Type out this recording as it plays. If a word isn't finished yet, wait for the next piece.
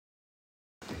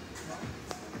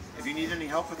you need any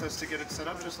help with this to get it set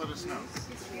up, just let us know.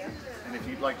 And if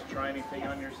you'd like to try anything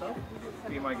on yourself,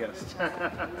 be my guest.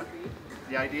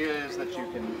 The idea is that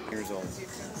you can... Years old.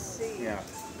 Yeah.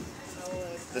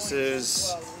 This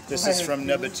is from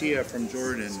Nabatea from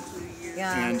Jordan.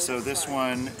 Yeah. And so this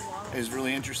one is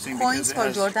really interesting Coins because it for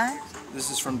has, Jordan? This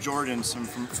is from Jordan,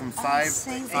 from 5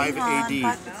 Iran, AD.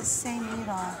 but it's the same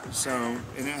Iran. So,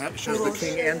 and it shows the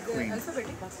king and queen.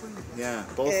 Yeah,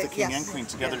 both the king and queen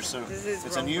together. So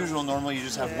it's unusual. Normally you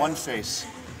just have one face.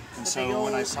 And so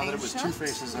when I saw that it was two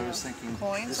faces, I was thinking,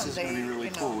 this is going to be really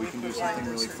cool. We can do something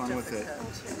really fun with it.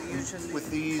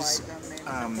 With these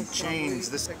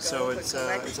chains, so it's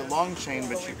a long chain,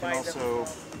 but you can also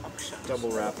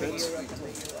double wrap it.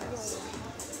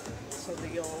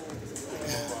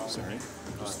 Sorry.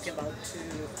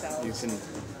 You can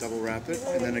double wrap it,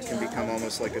 and then it can become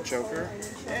almost like a choker.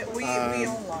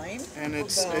 And it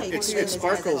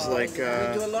sparkles like you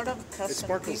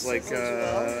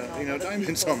know,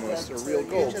 diamonds almost, or real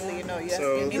gold.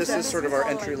 So this is sort of our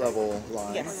entry level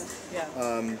line,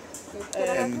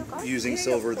 and using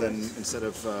silver then instead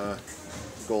of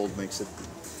gold makes it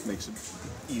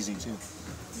easy too.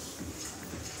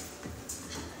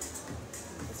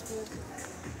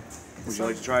 Would you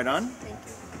like to try it on? Thank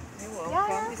you.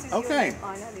 Okay.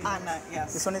 Anna,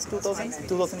 yes. This one is 2000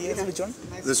 years. Which one?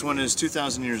 This one is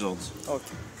 2,000 years old.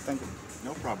 Okay, thank you.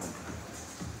 No problem.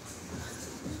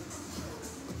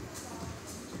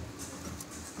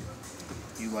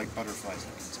 You like butterflies,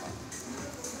 I can tell.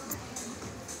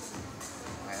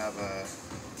 I have a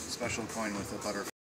special coin with a butterfly.